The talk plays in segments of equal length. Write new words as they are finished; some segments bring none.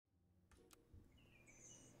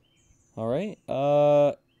Alright,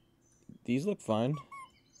 these look fun.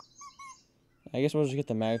 I guess we'll just get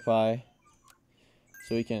the magpie.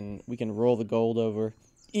 So we can roll the gold over.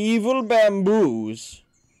 Evil bamboos.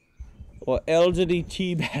 Or elderly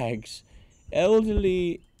tea bags.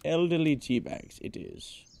 Elderly tea bags it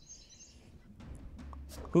is.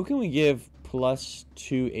 Who can we give plus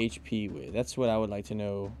 2 HP with? That's what I would like to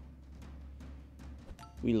know.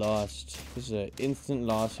 We lost. This is an instant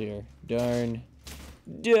loss here. Darn.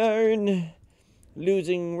 Darn.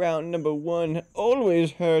 Losing round number 1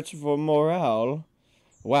 always hurts for morale.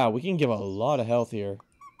 Wow, we can give a lot of health here.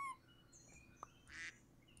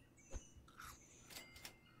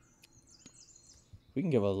 We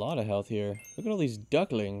can give a lot of health here. Look at all these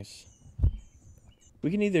ducklings. We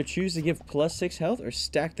can either choose to give plus 6 health or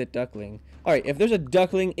stack the duckling. Alright, if there's a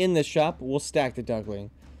duckling in the shop, we'll stack the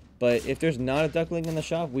duckling. But if there's not a duckling in the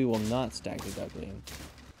shop, we will not stack the duckling.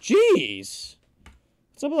 Jeez!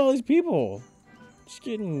 What's up with all these people? Just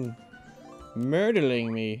getting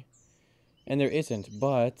murdering me. And there isn't,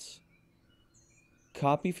 but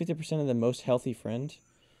copy 50% of the most healthy friend?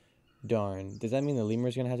 Darn. Does that mean the lemur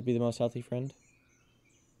is going to have to be the most healthy friend?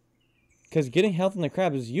 Because getting health in the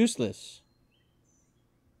crab is useless.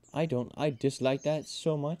 I dislike that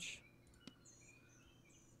so much.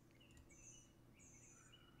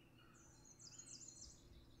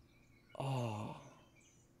 Oh.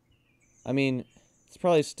 I mean, it's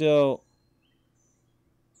probably still...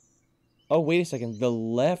 Oh, wait a second. The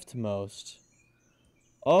leftmost.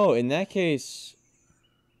 Oh, in that case...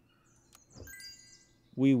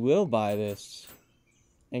 we will buy this.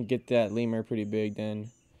 And get that lemur pretty big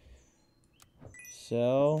then.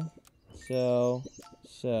 So...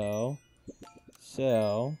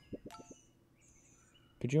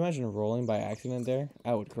 Could you imagine rolling by accident there?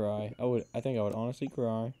 I would cry. I think I would honestly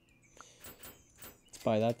cry. Let's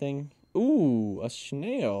buy that thing. Ooh, a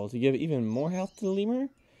snail to give even more health to the lemur?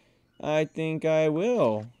 I think I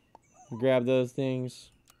will grab those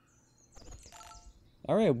things.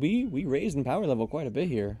 Alright, we raised in power level quite a bit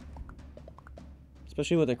here.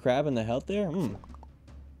 Especially with the crab and the health there.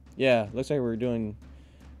 Yeah, looks like we're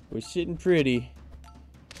sitting pretty.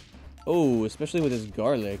 Oh, especially with this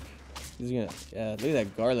garlic. He's gonna, look at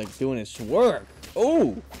that garlic doing its work.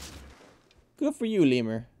 Oh, good for you,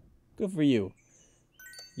 lemur. Good for you.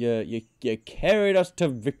 You carried us to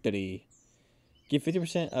victory. Give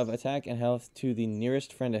 50% of attack and health to the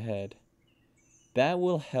nearest friend ahead. That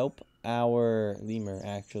will help our lemur,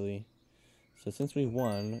 actually. So since we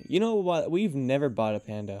won, you know what? We've never bought a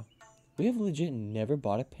panda. We have legit never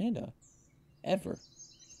bought a panda. Ever.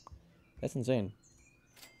 That's insane.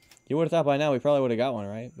 You would have thought by now we probably would have got one,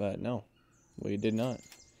 right? But no. We did not.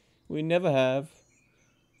 We never have.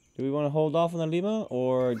 Do we want to hold off on the lemur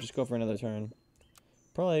or just go for another turn?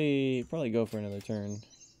 Probably go for another turn.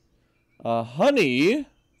 Honey?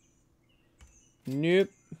 Nope.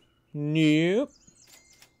 Nope.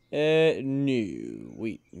 No.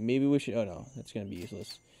 Wait, maybe we should... Oh, no. That's going to be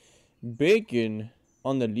useless. Bacon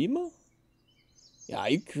on the lemur? Yeah,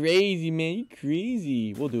 you crazy, man. You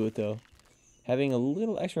crazy. We'll do it, though. Having a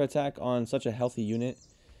little extra attack on such a healthy unit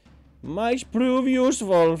might prove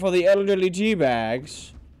useful for the elderly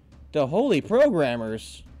teabags. The holy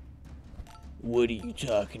programmers. What are you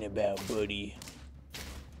talking about, buddy?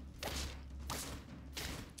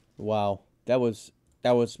 Wow. That was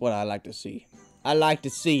what I like to see. I like to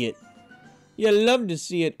see it. You love to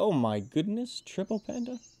see it. Oh my goodness. Triple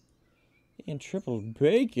panda? And triple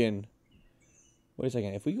bacon. Wait a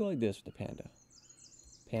second. If we go like this with the panda.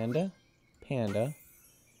 Panda. Panda.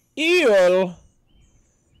 Eel!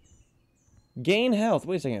 Gain health.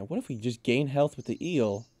 Wait a second. What if we just gain health with the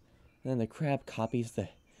eel? And then the crab copies the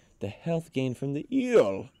health gain from the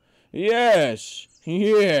eel. Yes!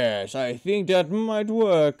 Yes! I think that might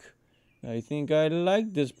work. I think I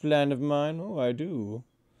like this plan of mine. Oh, I do.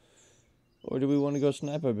 Or do we want to go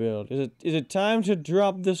sniper build? Is it time to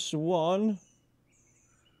drop the swan?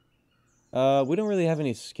 We don't really have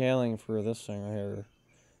any scaling for this thing right here.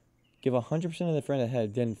 Give 100% of the friend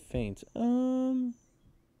ahead, then faint.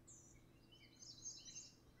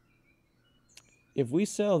 If we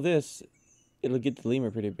sell this, it'll get the lemur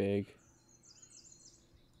pretty big.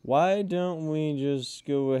 Why don't we just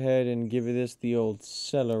go ahead and give this the old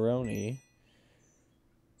Celeroni?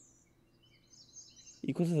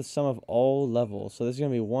 Equal to the sum of all levels. So this is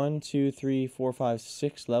going to be 1, 2, 3, 4, 5,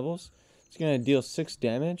 6 levels. It's going to deal 6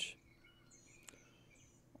 damage.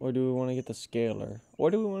 Or do we want to get the scaler? Or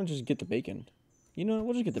do we want to just get the bacon? You know what?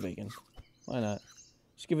 We'll just get the bacon. Why not?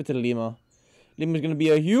 Just give it to the lemur. Lemur's going to be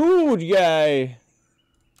a huge guy.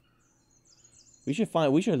 I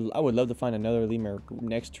would love to find another lemur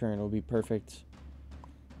next turn. It would be perfect.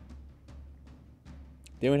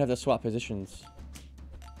 Then we'd have to swap positions.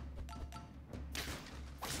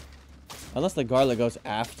 Unless the garlic goes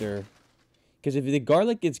after. Because if the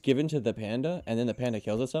garlic gets given to the panda, and then the panda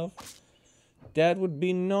kills itself, that would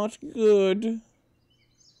be not good.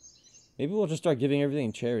 Maybe we'll just start giving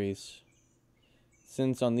everything cherries.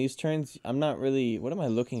 Since on these turns, I'm not really... What am I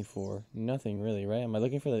looking for? Nothing really, right? Am I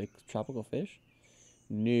looking for the tropical fish?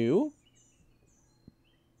 No.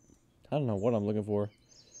 I don't know what I'm looking for.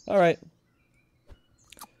 Alright.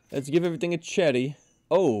 Let's give everything a cherry.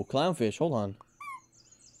 Oh, clownfish. Hold on.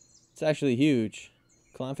 It's actually huge.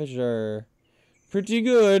 Clownfish are pretty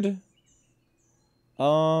good.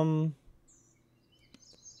 What's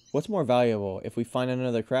more valuable? If we find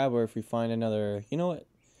another crab or if we find another... You know what?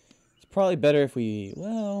 It's probably better if we...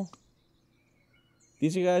 Well...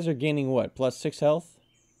 These guys are gaining what? Plus 6 health?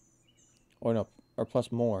 Or no. Or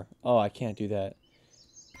plus more. Oh, I can't do that.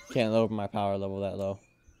 Can't lower my power level that low.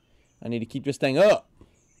 I need to keep this thing up. I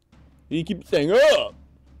need to keep this thing up.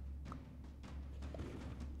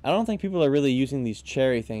 I don't think people are really using these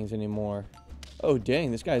cherry things anymore. Oh,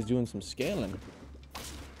 dang. This guy's doing some scaling.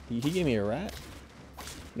 He gave me a rat?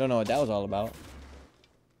 Don't know what that was all about.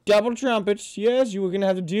 Double trumpets. Yes, you were going to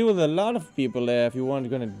have to deal with a lot of people there if you weren't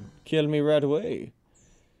going to kill me right away.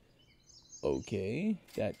 Okay.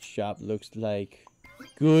 That shop looks like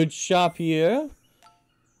good shop here.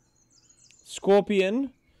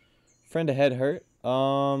 Scorpion. Friend ahead hurt.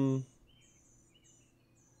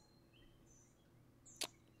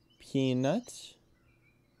 Peanut.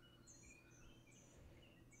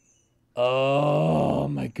 Oh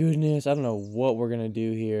my goodness. I don't know what we're gonna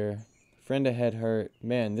do here. Friend ahead hurt.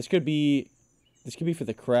 Man, this could be for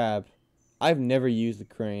the crab. I've never used the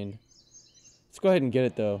crane. Let's go ahead and get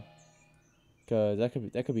it though. Cause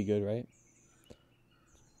that could be good, right?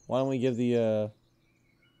 Why don't we give the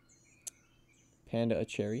panda a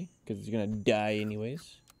cherry? Because it's gonna die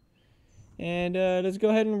anyways. And let's go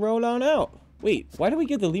ahead and roll on out. Wait, why do we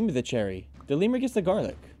give the lemur the cherry? The lemur gets the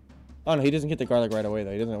garlic. Oh no, he doesn't get the garlic right away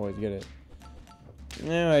though. He doesn't always get it.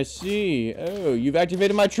 Now I see. Oh, you've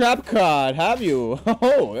activated my trap card, have you?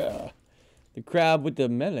 Oh yeah. The crab with the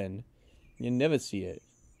melon. You never see it.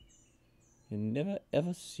 You never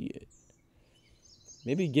ever see it.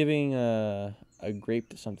 Maybe giving a grape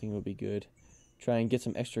to something would be good. Try and get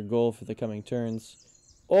some extra gold for the coming turns.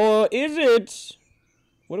 Or is it?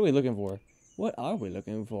 What are we looking for? What are we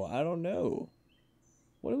looking for? I don't know.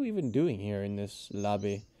 What are we even doing here in this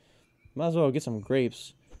lobby? Might as well get some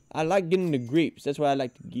grapes. I like getting the grapes. That's what I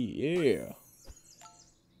like to get. Yeah.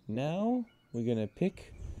 Now we're gonna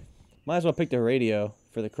pick. Might as well pick the radio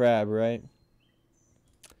for the crab, right?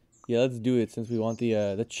 Yeah, let's do it since we want the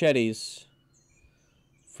chetties.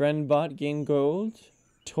 Friend bot gain gold.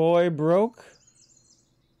 Toy broke.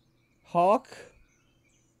 Hawk.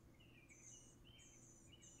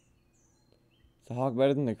 Is the hawk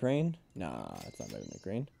better than the crane? Nah, it's not better than the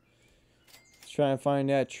crane. Let's try and find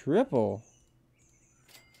that triple.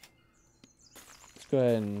 Let's go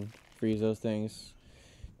ahead and freeze those things.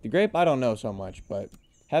 The grape, I don't know so much, but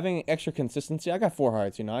having extra consistency, I got 4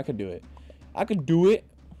 hearts, you know, I could do it. I could do it.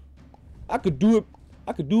 I could do it.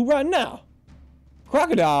 I could do it right now.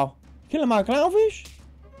 Crocodile, killing my clownfish?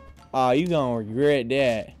 Oh, you gonna regret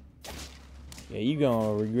that. Yeah, you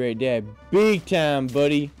gonna regret that big time,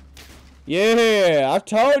 buddy. Yeah, I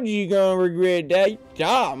told you gonna regret that.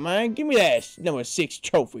 Ah, man, give me that number 6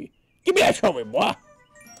 trophy. Give me that trophy, boy.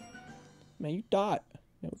 Man, you thought.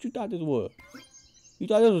 Man, what you thought this was? You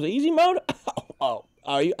thought this was easy mode?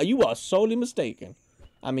 You are solely mistaken.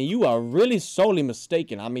 I mean, you are really solely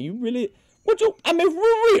mistaken. I mean, you really... I mean,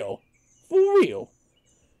 for real. For real.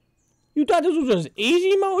 You thought this was just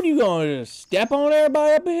easy mode? You gonna just step on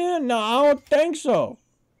everybody up in here? No, I don't think so.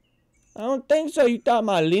 I don't think so. You thought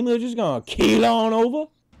my lemur was just gonna keel on over?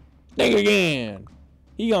 Think again.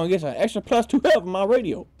 He gonna get some extra +2 health from my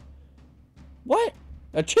radio. What?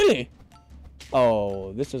 A chili?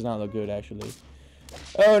 Oh, this does not look good, actually.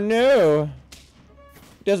 Oh, no.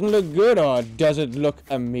 Doesn't look good, or does it look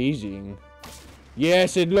amazing?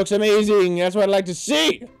 Yes, it looks amazing. That's what I'd like to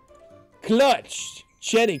see. Clutch.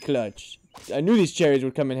 Cherry clutch. I knew these cherries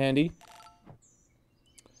would come in handy.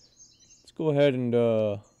 Let's go ahead and,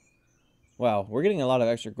 wow, we're getting a lot of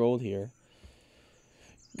extra gold here.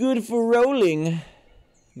 Good for rolling.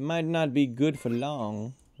 Might not be good for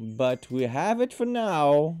long, but we have it for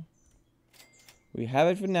now. We have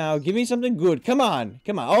it for now. Give me something good. Come on.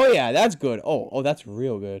 Come on. Oh, yeah, that's good. Oh, that's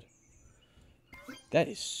real good. That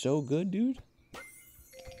is so good, dude.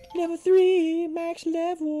 Level 3, max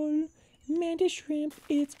level. Mantis shrimp,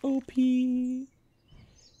 it's OP.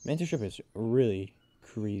 Mantis shrimp is really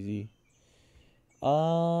crazy.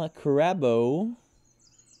 Crabbo.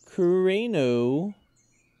 Crano.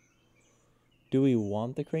 Do we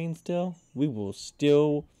want the crane still? We will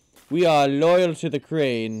still... We are loyal to the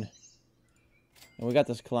crane. And we got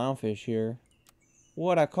this clownfish here.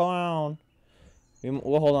 What a clown.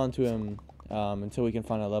 We'll hold on to him until we can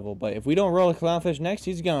find a level. But if we don't roll a clownfish next,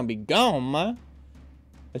 he's gonna be gone, man.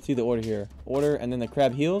 Let's see the order here. Order, and then the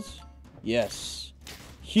crab heals. Yes.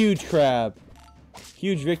 Huge crab.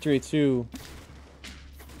 Huge victory, too.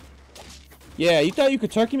 Yeah, you thought you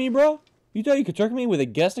could turkey me, bro? You thought you could turkey me with a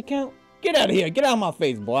guest account? Get out of here. Get out of my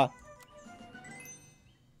face, boy.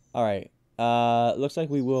 Alright. Looks like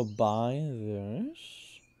we will buy this.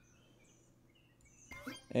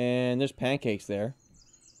 And there's pancakes there.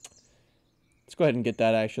 Let's go ahead and get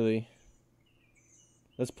that, actually.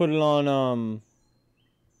 Let's put it on,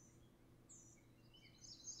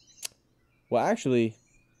 Well, actually,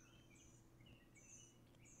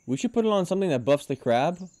 we should put it on something that buffs the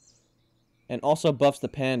crab. And also buffs the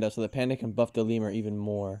panda, so the panda can buff the lemur even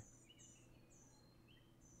more.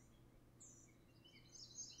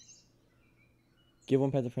 Give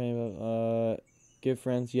one pet to friend, give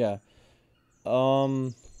friends, yeah.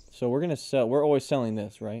 So we're gonna sell, we're always selling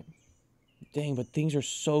this, right? Dang, but these are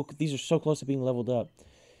so close to being leveled up.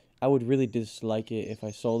 I would really dislike it if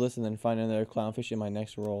I sold this and then find another clownfish in my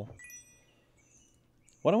next roll.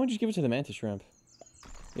 Why don't we just give it to the mantis shrimp?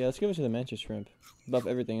 Yeah, let's give it to the mantis shrimp. Buff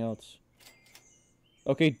everything else.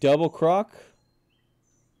 Okay, double croc.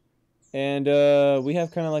 And we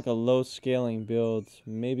have kind of like a low scaling build.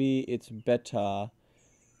 Maybe it's better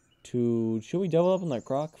to... Should we double up on that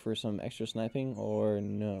croc for some extra sniping? Or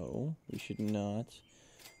no, we should not.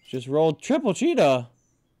 Just roll triple cheetah.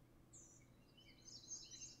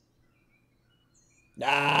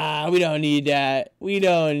 Ah, we don't need that. We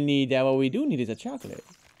don't need that. What we do need is a chocolate.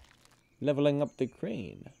 Leveling up the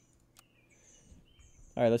crane.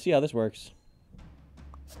 Alright, let's see how this works.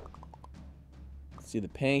 Let's see, the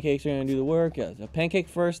pancakes are going to do the work. Yeah, so pancake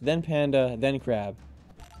first, then panda, then crab.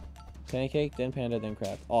 Pancake, then panda, then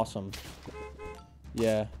crab. Awesome.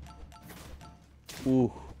 Yeah.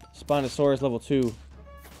 Ooh. Spinosaurus level 2.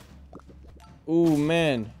 Ooh,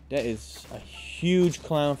 man. That is a huge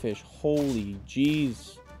clownfish. Holy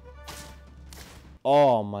jeez.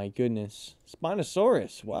 Oh, my goodness.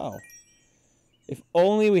 Spinosaurus. Wow. If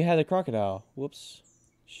only we had a crocodile. Whoops.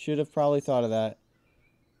 Should have probably thought of that.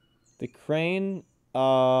 The crane,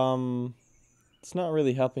 it's not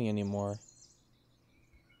really helping anymore.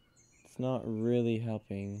 It's not really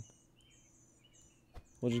helping.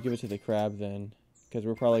 We'll just give it to the crab then, because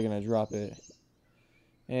we're probably going to drop it.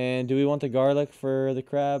 And do we want the garlic for the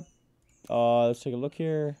crab? Let's take a look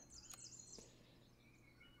here.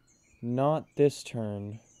 Not this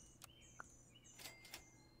turn.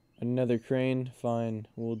 Another crane? Fine,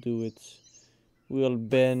 we'll do it. We'll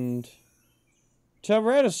bend.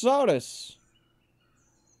 Tyrannosaurus!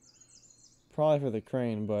 Probably for the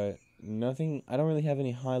crane, but nothing. I don't really have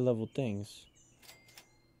any high level things.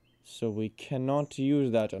 So we cannot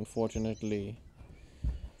use that, unfortunately.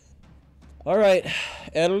 Alright.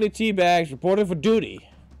 Elderly Teabags reported for duty.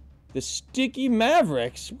 The Sticky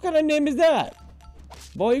Mavericks? What kind of name is that?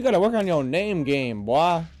 Boy, you gotta work on your name game,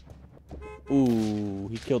 boy. Ooh,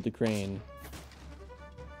 he killed the crane.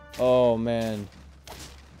 Oh, man.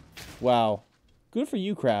 Wow. Good for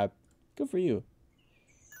you, crab. Good for you.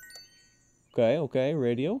 Okay, okay,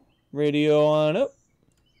 radio. Radio on up.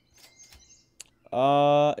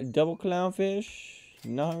 Double clownfish.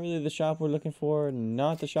 Not really the shop we're looking for.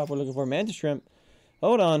 Not the shop we're looking for. Mantis shrimp.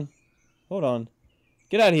 Hold on. Hold on.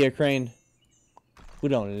 Get out of here, crane. We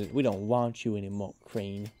don't want you anymore,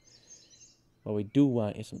 crane. What we do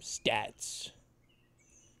want is some stats.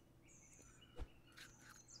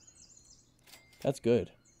 That's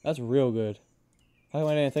good. That's real good. Why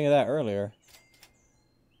didn't I think of that earlier?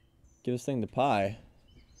 Give this thing the pie.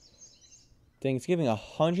 Dang, it's giving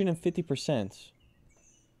 150%.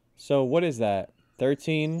 So what is that?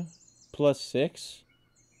 13 plus 6?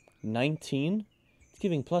 19? It's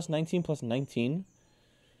giving plus 19 plus 19.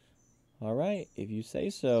 Alright, if you say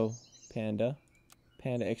so, Panda.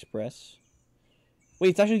 Panda Express. Wait,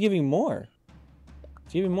 it's actually giving more.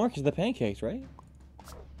 It's giving more because of the pancakes, right?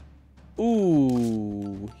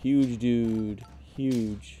 Ooh, huge dude.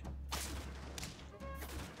 Huge.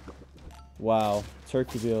 Wow,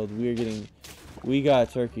 turkey build. We got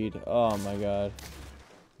turkeyed. Oh my god.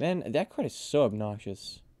 Man, that card is so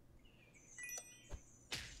obnoxious.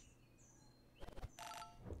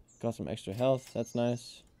 Got some extra health. That's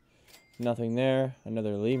nice. Nothing there.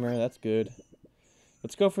 Another lemur. That's good.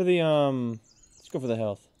 Let's go for the let's go for the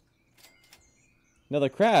health. Another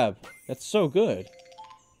crab. That's so good.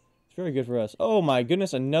 It's very good for us. Oh my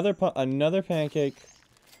goodness, another pancake.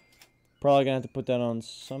 Probably gonna have to put that on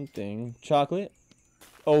something. Chocolate.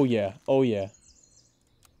 Oh yeah. Oh yeah.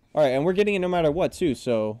 All right, and we're getting it no matter what too.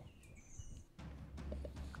 So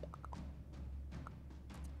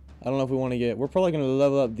I don't know if we want to get. We're probably gonna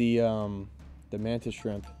level up the mantis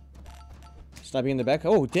shrimp. Sniping in the back.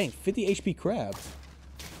 Oh dang, 50 HP crab.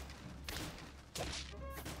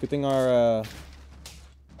 Good thing our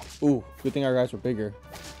good thing our guys were bigger.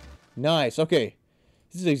 Nice. Okay,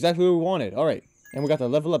 this is exactly what we wanted. All right, and we got the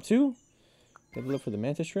level up too. Level up for the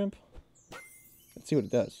mantis shrimp. Let's see what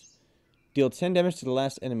it does. Deal 10 damage to the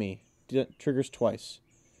last enemy. Triggers twice.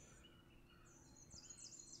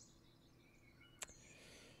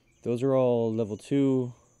 Those are all level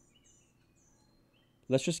 2.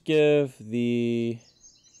 Let's just give the...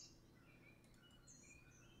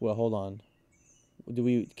 Well, hold on.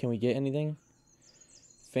 Can we get anything?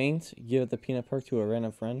 Faint. Give the peanut perk to a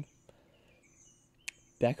random friend.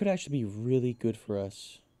 That could actually be really good for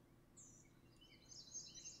us.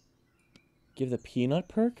 Give the peanut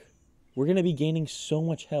perk? We're going to be gaining so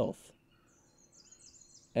much health.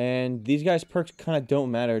 And these guys' perks kind of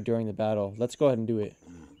don't matter during the battle. Let's go ahead and do it.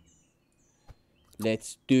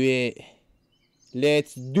 Let's do it.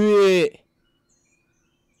 Let's do it.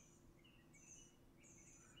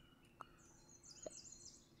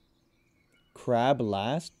 Crab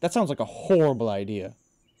last? That sounds like a horrible idea.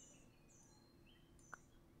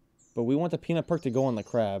 But we want the peanut perk to go on the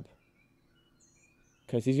crab.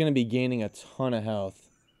 Because he's going to be gaining a ton of health.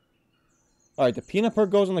 Alright, the peanut perk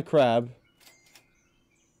goes on the crab.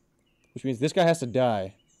 Which means this guy has to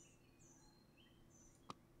die.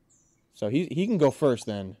 So he can go first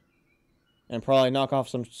then. And probably knock off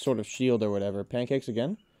some sort of shield or whatever. Pancakes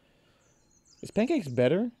again? Is Pancakes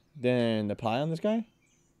better than the pie on this guy?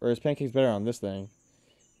 Or is Pancakes better on this thing?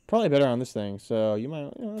 Probably better on this thing. So you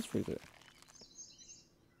might... You know, let's freeze it.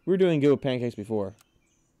 We were doing good with Pancakes before.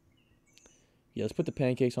 Yeah, let's put the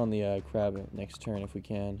Pancakes on the crab next turn if we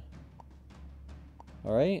can.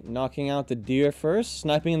 Alright, knocking out the deer first.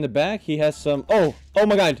 Sniping in the back. He has some... Oh! Oh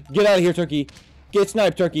my god! Get out of here, turkey! Get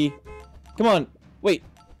sniped, turkey! Come on! Wait!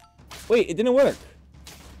 Wait, it didn't work!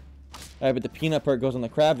 Alright, but the peanut perk goes on the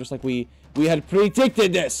crab just like we had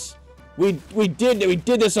predicted this! We did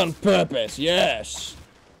this on purpose, yes!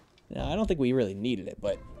 Now, I don't think we really needed it,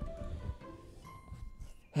 but...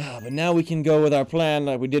 but now we can go with our plan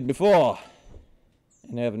like we did before.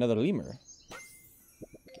 And have another lemur.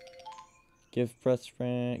 Give friends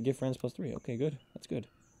 +3. Okay, good. That's good.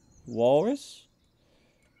 Walrus?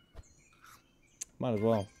 Might as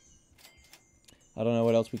well. I don't know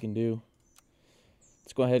what else we can do.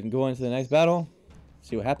 Let's go ahead and go into the next battle.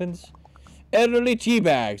 See what happens. Elderly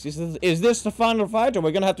teabags. Is this the final fight, or are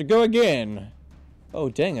we gonna have to go again? Oh,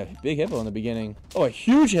 dang, a big hippo in the beginning. Oh, a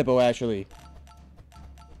huge hippo, actually.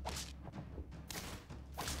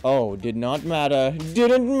 Oh, did not matter.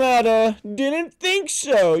 Didn't matter. Didn't think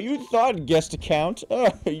so. You thought guest account.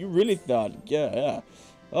 Oh, you really thought. Yeah.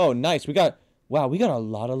 Oh, nice. Wow, we got a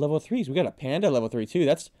lot of level 3s. We got a panda level 3 too.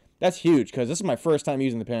 That's huge because this is my first time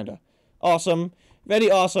using the panda. Awesome. Very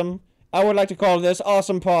awesome. I would like to call this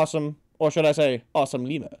awesome possum. Or should I say awesome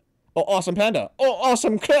lemur? Or awesome panda. Or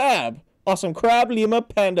awesome crab. Awesome crab, lemur,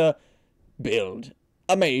 panda build.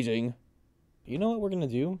 Amazing. You know what we're going to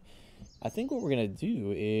do? I think what we're going to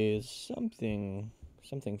do is something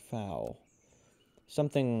foul.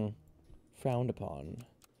 Something frowned upon.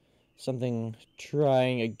 Something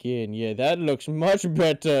trying again. Yeah, that looks much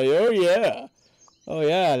better. Oh, yeah. Oh,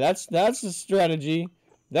 yeah, that's the strategy.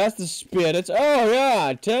 That's the spirit. Oh,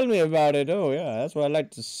 yeah, tell me about it. Oh, yeah, that's what I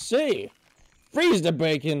like to see. Freeze the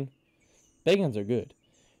bacon. Bacons are good.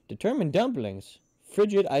 Determined dumplings.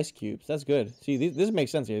 Frigid ice cubes. That's good. See, this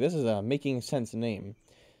makes sense here. This is a making sense name.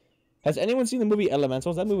 Has anyone seen the movie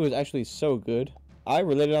Elementals? That movie was actually so good. I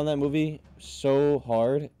related on that movie so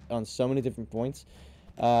hard on so many different points.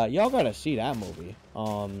 Y'all gotta see that movie.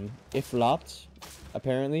 It flopped,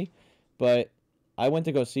 apparently, but I went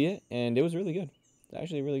to go see it, and it was really good. It's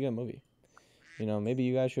actually a really good movie. You know, maybe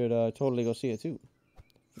you guys should totally go see it too.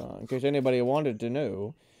 In case anybody wanted to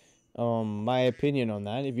know my opinion on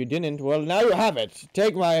that. If you didn't, well, now you have it.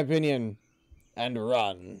 Take my opinion and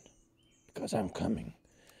run, because I'm coming.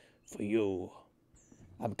 For you.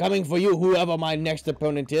 I'm coming for you, whoever my next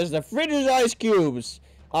opponent is. The frigid ice cubes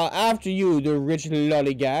are after you, the rich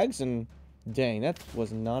lollygags. And dang, that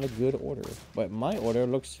was not a good order. But my order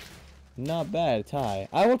looks not bad. Tie.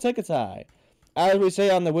 I will take a tie. As we say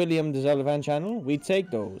on the William the Zellivan channel, we take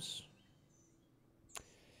those.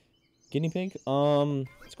 Guinea pig?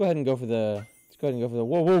 Let's go ahead and go for the...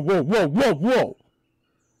 Whoa.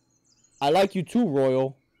 I like you too,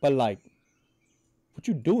 Royal. But like... What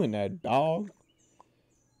you doing there, dog?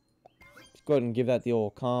 Let's go ahead and give that the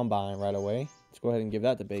old combine right away. Let's go ahead and give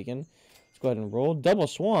that the bacon. Let's go ahead and roll. Double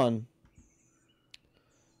swan.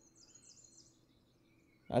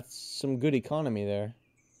 That's some good economy there.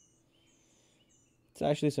 It's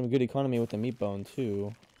actually some good economy with the meat bone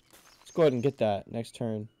too. Let's go ahead and get that next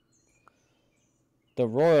turn. The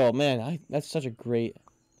royal, man, that's such a great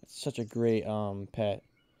pet.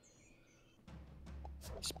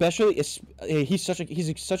 Especially, he's such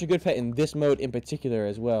a good pet in this mode in particular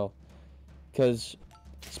as well, because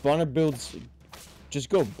spawner builds just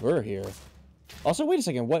go burr here. Also, wait a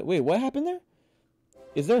second, what happened there?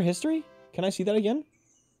 Is there history? Can I see that again?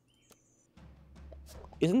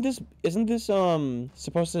 Isn't this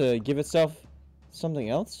supposed to give itself something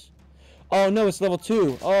else? Oh no, it's level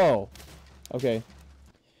 2. Oh, okay.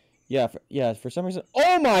 Yeah, for some reason.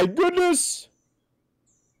 Oh my goodness!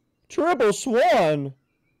 Triple swan!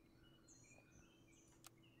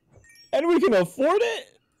 And we can afford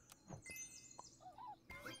it?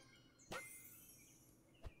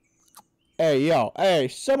 Hey, yo. Hey,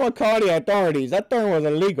 someone call the authorities. That turn was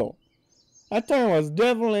illegal. That turn was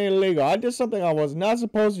definitely illegal. I did something I was not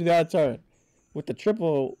supposed to do that turn. With the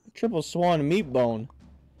triple swan meat bone.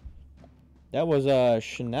 That was,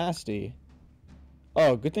 shenasty.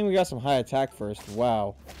 Oh, good thing we got some high attack first.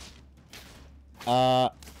 Wow.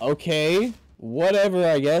 Okay. Whatever,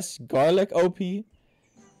 I guess. Garlic OP.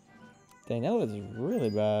 Dang, that was really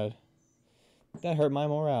bad. That hurt my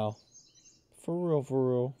morale. For real, for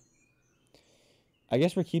real. I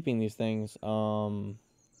guess we're keeping these things. Might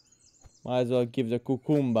as well give the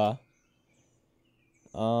cucumba.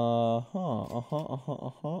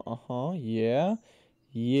 Yeah.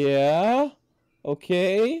 Yeah.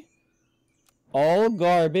 Okay. All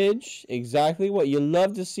garbage. Exactly what you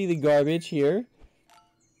love to see, the garbage here.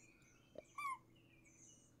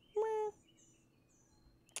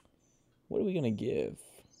 What are we gonna give?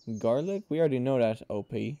 Garlic? We already know that's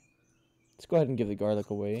OP. Let's go ahead and give the garlic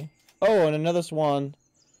away. Oh, and another swan.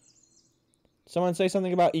 Someone say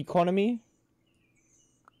something about economy?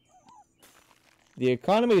 The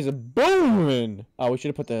economy is booming! Oh, we should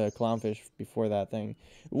have put the clownfish before that thing.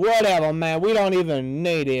 Whatever, man. We don't even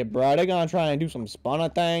need it, bro. They're gonna try and do some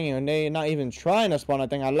spawner thing, and they're not even trying to spawn a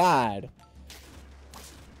thing. I lied.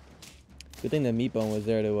 Good thing the meat bone was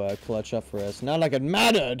there to clutch up for us. Not like it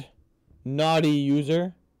mattered. Naughty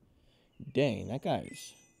user. Dang, that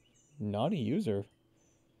guy's naughty user.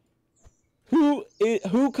 Who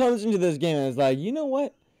comes into this game and is like, you know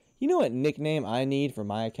what? You know what nickname I need for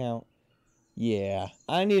my account? Yeah,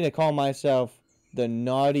 I need to call myself the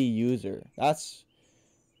naughty user. That's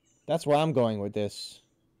where I'm going with this.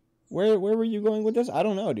 Where were you going with this? I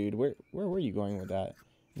don't know, dude. Where were you going with that?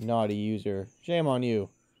 Naughty user. Shame on you.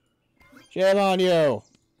 Shame on you.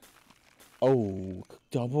 Oh,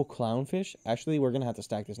 double clownfish? Actually, we're going to have to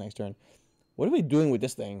stack this next turn. What are we doing with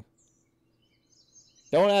this thing?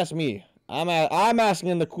 Don't ask me. I'm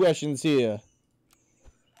asking the questions here.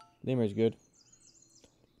 Namer's good.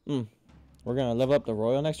 We're going to level up the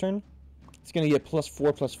royal next turn. It's going to get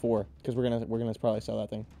 +4/+4 because we're going to probably sell that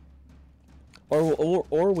thing.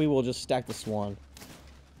 Or we will just stack the swan.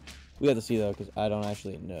 We have to see though, because I don't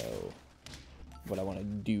actually know what I want to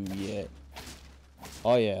do yet.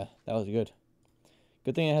 Oh yeah, that was good.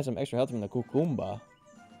 Good thing I had some extra health from the cucumba.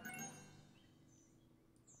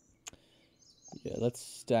 Yeah, let's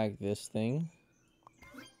stack this thing.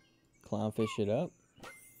 Clownfish it up.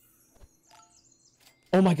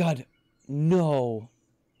 Oh my god! No!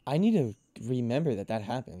 I need to remember that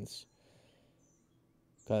happens.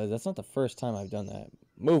 Because that's not the first time I've done that.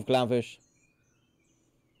 Move, clownfish!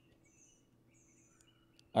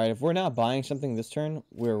 Alright, if we're not buying something this turn,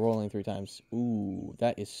 we're rolling 3 times. Ooh,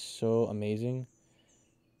 that is so amazing.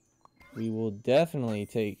 We will definitely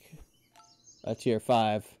take a tier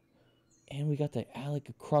 5. And we got the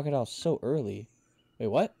alligator crocodile so early. Wait,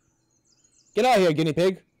 what? Get out of here, guinea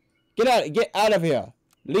pig! Get out of here!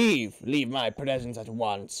 Leave my presence at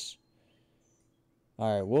once.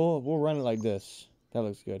 Alright, we'll run it like this. That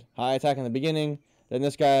looks good. High attack in the beginning, then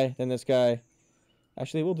this guy, then this guy.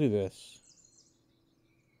 Actually, we'll do this.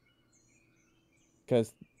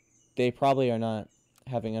 Because they probably are not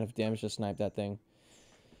having enough damage to snipe that thing.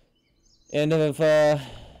 And if, I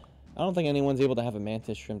don't think anyone's able to have a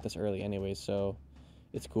mantis shrimp this early anyway, so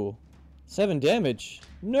it's cool. 7 damage?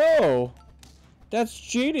 No! That's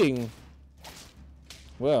cheating!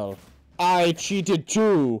 Well, I cheated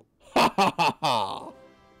too! Ha ha ha ha!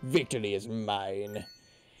 Victory is mine!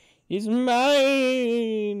 It's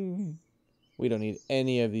mine! We don't need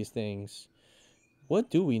any of these things. What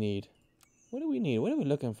do we need? What do we need? What are we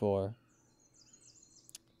looking for?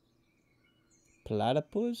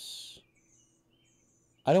 Platypus?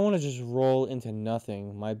 I don't want to just roll into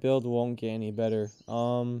nothing. My build won't get any better.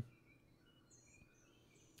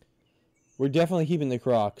 We're definitely keeping the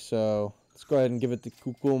croc, so let's go ahead and give it the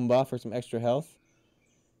cucumba for some extra health.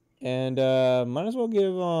 And might as well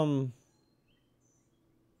give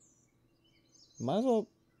might as well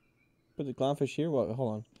put the clownfish here. Well,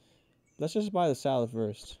 hold on. Let's just buy the salad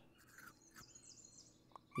first.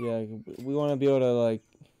 Yeah, we want to be able to like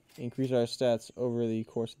increase our stats over the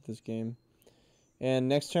course of this game. And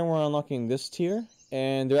next turn we're unlocking this tier,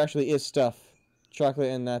 and there actually is stuff,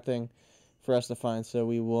 chocolate in that thing, for us to find, so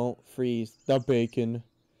we won't freeze the bacon.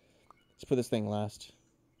 Let's put this thing last.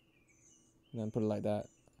 And then put it like that.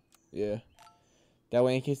 Yeah. That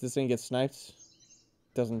way, in case this thing gets sniped,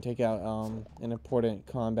 doesn't take out an important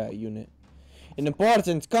combat unit. An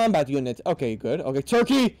important combat unit. Okay, good. Okay,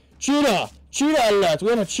 turkey! Cheetah! Cheetah alert! We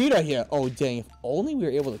have a cheetah here! Oh, dang. If only we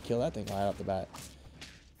were able to kill that thing right off the bat.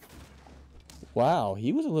 Wow,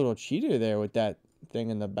 he was a little cheater there with that thing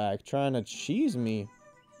in the back, trying to cheese me.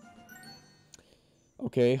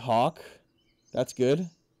 Okay, hawk. That's good.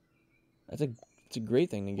 It's a great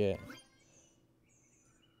thing to get.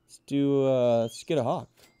 Let's get a hawk.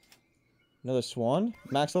 Another swan?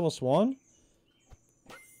 Max level swan?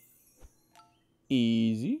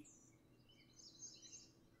 Easy.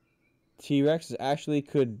 T-Rex actually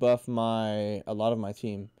could buff a lot of my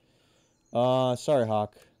team. Sorry,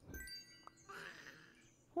 hawk.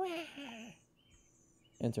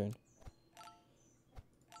 Intern.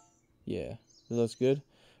 Yeah, it looks good.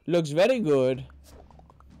 Looks very good.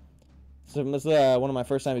 So this is one of my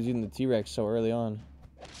first times using the T-Rex so early on.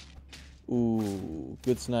 Ooh,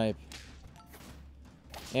 good snipe.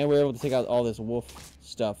 And we're able to take out all this wolf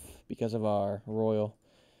stuff because of our royal.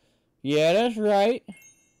 Yeah, that's right.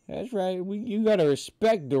 That's right. You gotta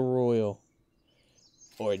respect the royal.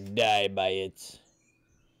 Or die by it.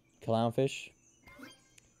 Clownfish.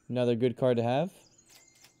 Another good card to have.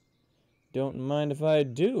 Don't mind if I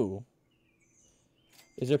do.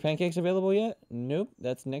 Is there pancakes available yet? Nope,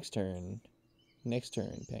 that's next turn. Next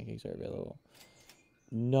turn, pancakes are available.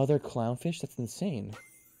 Another clownfish? That's insane.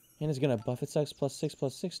 And it's gonna buff its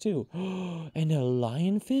 +6/+6 too. And a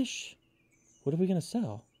lionfish? What are we gonna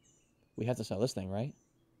sell? We have to sell this thing, right?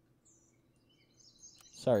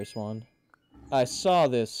 Sorry, Swan. I saw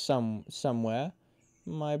this somewhere.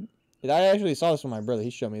 I actually saw this from my brother.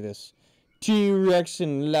 He showed me this. T-Rex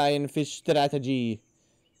and lionfish strategy.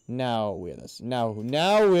 Now we're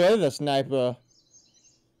the sniper.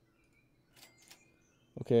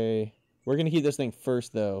 Okay, we're gonna keep this thing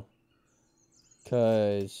first though,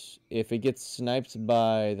 cause if it gets sniped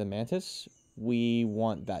by the mantis, we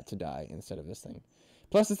want that to die instead of this thing.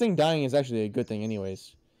 Plus, this thing dying is actually a good thing,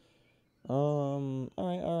 anyways. All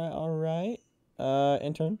right.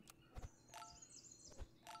 Intern.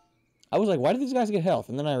 I was like, why do these guys get health?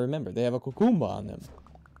 And then I remembered they have a cucumba on them.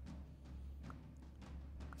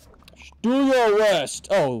 Do your worst!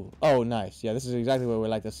 Oh, nice. Yeah, this is exactly what we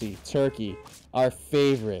like to see. Turkey, our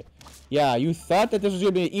favorite. Yeah, you thought that this was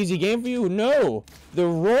going to be an easy game for you? No! The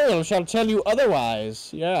Royal shall tell you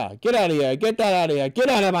otherwise. Yeah, get out of here. Get that out of here. Get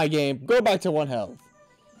out of my game. Go back to 1 health.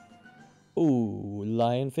 Ooh,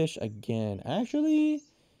 lionfish again. Actually,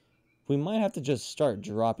 we might have to just start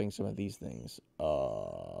dropping some of these things.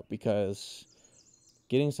 Because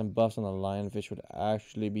getting some buffs on the lionfish would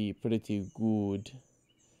actually be pretty good.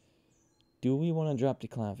 Do we want to drop the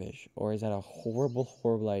clownfish? Or is that a horrible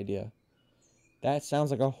idea? That sounds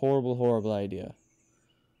like a horrible idea.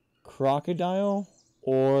 Crocodile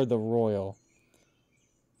or the royal?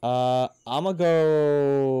 I'm gonna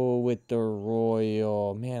go with the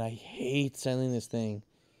royal. Man, I hate selling this thing.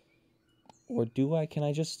 Or do I? Can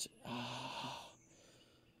I just...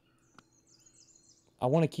 I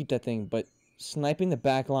want to keep that thing, but sniping the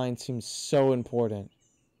back line seems so important.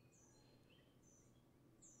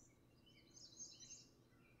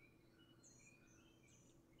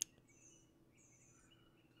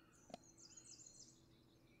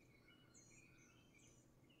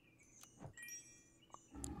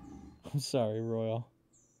 I'm sorry, Royal.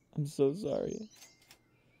 I'm so sorry.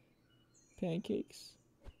 Pancakes.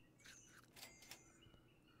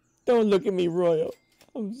 Don't look at me, Royal.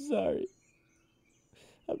 I'm sorry.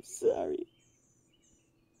 I'm sorry.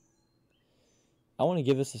 I want to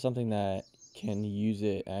give this to something that can use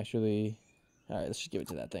it, actually. Alright, let's just give it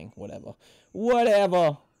to that thing. Whatever.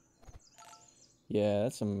 Whatever! Yeah,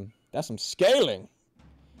 that's some scaling!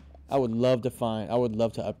 I would love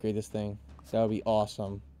to upgrade this thing. That would be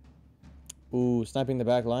awesome. Ooh, sniping the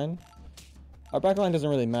back line. Our back line doesn't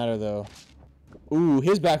really matter, though. Ooh,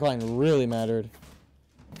 his back line really mattered.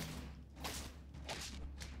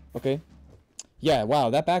 Okay. Yeah, wow,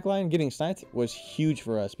 that back line getting sniped was huge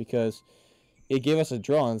for us because it gave us a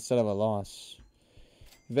draw instead of a loss.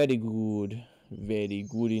 Very good. Very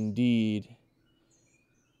good indeed.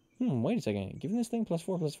 Wait a second. Giving this thing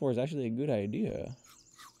 +4/+4 is actually a good idea.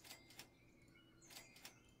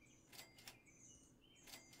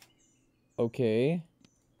 Okay.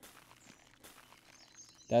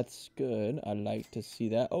 That's good. I'd like to see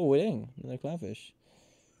that. Oh, dang. Another clownfish.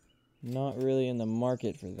 Not really in the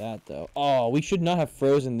market for that, though. Oh, we should not have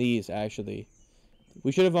frozen these, actually.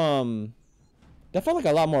 We should have, That felt like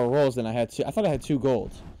a lot more rolls than I had. I thought I had 2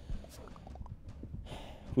 golds.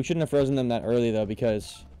 We shouldn't have frozen them that early, though,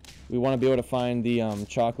 because we want to be able to find the,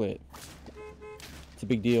 chocolate. It's a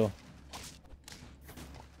big deal.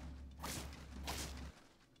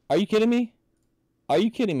 Are you kidding me? Are you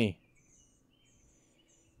kidding me?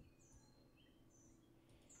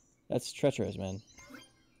 That's treacherous, man.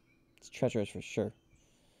 It's treacherous for sure.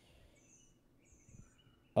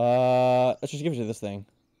 Let's just give it to this thing.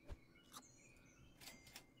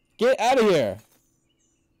 Get out of here!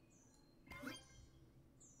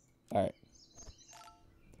 Alright.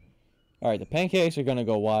 Alright, the pancakes are gonna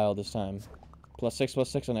go wild this time.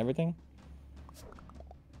 +6/+6 on everything.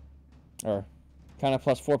 Or, kind of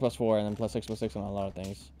 +4/+4 and then +6/+6 on a lot of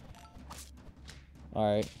things.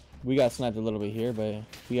 Alright. We got sniped a little bit here, but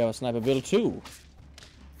we have a sniper build too.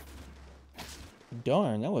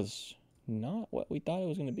 Darn, that was not what we thought it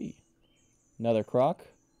was going to be. Another croc.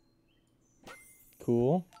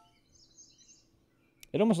 Cool.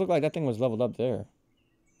 It almost looked like that thing was leveled up there.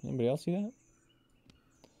 Anybody else see that?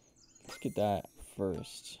 Let's get that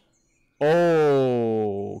first.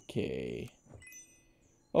 Okay.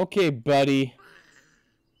 Okay, buddy.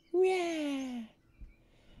 Yeah.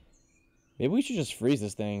 Maybe we should just freeze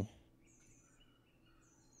this thing.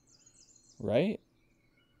 Right?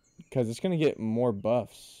 Because it's gonna get more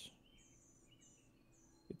buffs.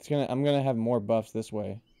 I'm gonna have more buffs this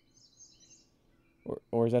way.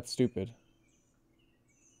 Or is that stupid?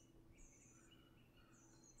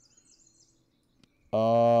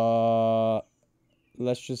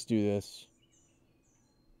 Let's just do this.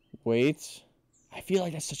 Wait. I feel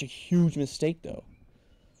like that's such a huge mistake, though.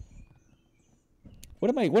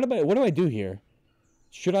 What do I do here?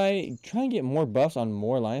 Should I try and get more buffs on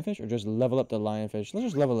more lionfish or just level up the lionfish? Let's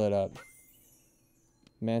just level it up.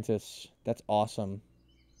 Mantis, that's awesome.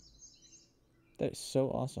 That is so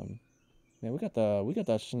awesome. Man, we got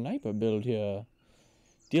the sniper build here.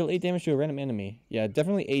 Deal 8 damage to a random enemy. Yeah,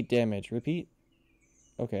 definitely 8 damage. Repeat.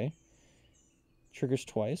 Okay. Triggers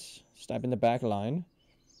twice. Snipe in the back line.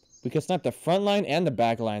 We can snipe the front line and the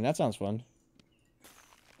back line. That sounds fun.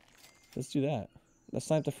 Let's do that. Let's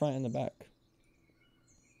snipe the front and the back.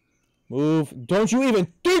 Move. Don't you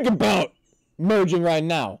even think about merging right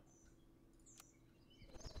now.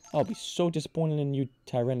 I'll be so disappointed in you,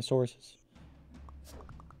 Tyrannosauruses.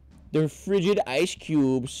 They're frigid ice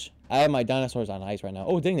cubes. I have my dinosaurs on ice right now.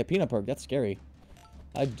 Oh, dang, the peanut perk. That's scary.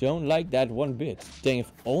 I don't like that one bit. Dang,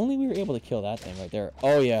 if only we were able to kill that thing right there.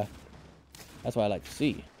 Oh, yeah. That's what I like to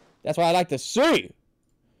see. That's what I like to see.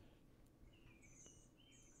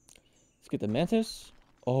 Let's get the mantis.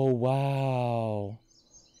 Oh, wow.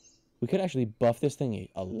 We could actually buff this thing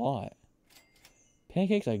a lot.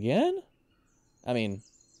 Pancakes again? I mean,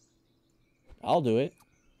 I'll do it.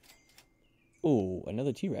 Ooh,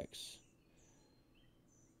 another T-Rex.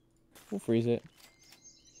 We'll freeze it.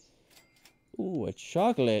 Ooh, a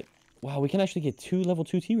chocolate. Wow, we can actually get 2 level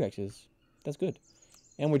 2 T-Rexes. That's good.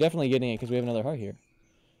 And we're definitely getting it because we have another heart here.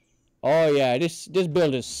 Oh, yeah, this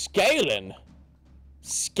build is scaling.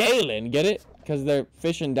 Scaling, get it? Because they're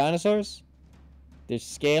fish and dinosaurs? They're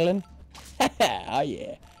scaling? Oh,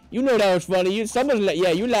 yeah. You know that was funny.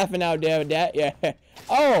 You laughing out there with that. Yeah.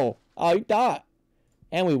 Oh, you thought.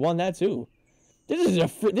 And we won that, too.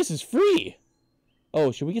 This is free.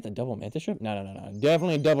 Oh, should we get the double mantis shrimp? No.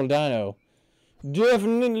 Definitely double dino.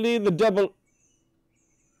 Definitely the double.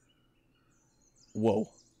 Whoa.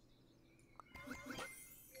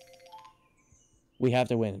 We have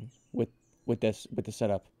to win with the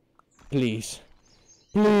setup. Please.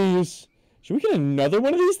 Please. Should we get another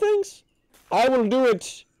one of these things? I will do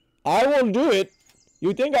it. I will do it.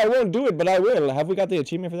 You think I won't do it, but I will. Have we got the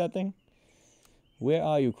achievement for that thing? Where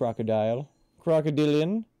are you, crocodile?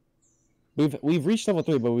 Crocodilian. We've reached level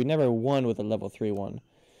 3, but we never won with a level 3 one.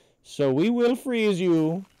 So we will freeze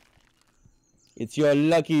you. It's your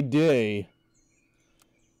lucky day.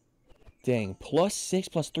 Dang,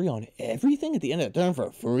 +6/+3 on everything at the end of the turn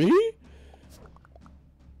for free?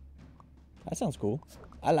 That sounds cool.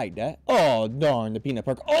 I like that. Oh, darn, the peanut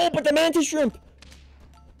perk. Oh, but the mantis shrimp!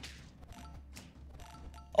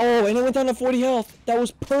 Oh, and it went down to 40 health. That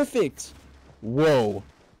was perfect. Whoa.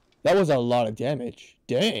 That was a lot of damage.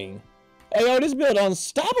 Dang. Hey, yo, this build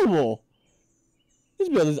unstoppable. This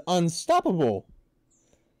build is unstoppable.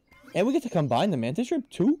 And we get to combine the Mantis Shrimp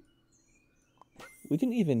too? We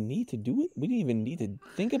didn't even need to do it? We didn't even need to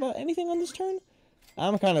think about anything on this turn?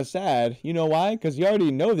 I'm kind of sad. You know why? Because you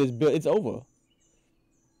already know this build. It's over.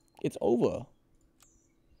 It's over.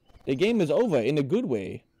 The game is over in a good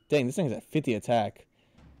way. Dang, this thing's at 50 attack.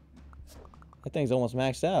 That thing's almost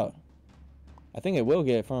maxed out. I think it will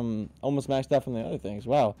get from almost maxed out from the other things.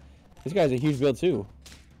 Wow. This guy's a huge build too.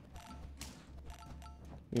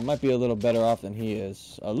 We might be a little better off than he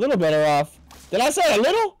is. A little better off. Did I say a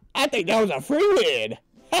little? I think that was a free win.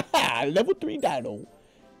 Haha, level 3 dino.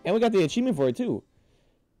 And we got the achievement for it too.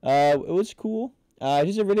 It was cool.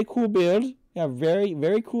 Just a really cool build. Yeah, very,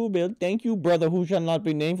 very cool build. Thank you, brother who shall not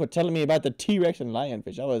be named, for telling me about the T-Rex and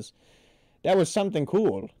Lionfish. That was something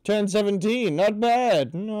cool. Turn 17, not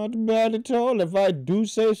bad. Not bad at all, if I do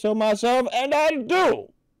say so myself, and I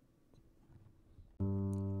do!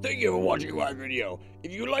 Thank you for watching my video.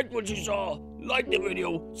 If you liked what you saw, like the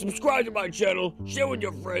video, subscribe to my channel, share with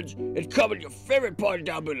your friends, and comment your favorite part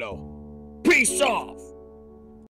down below. Peace off!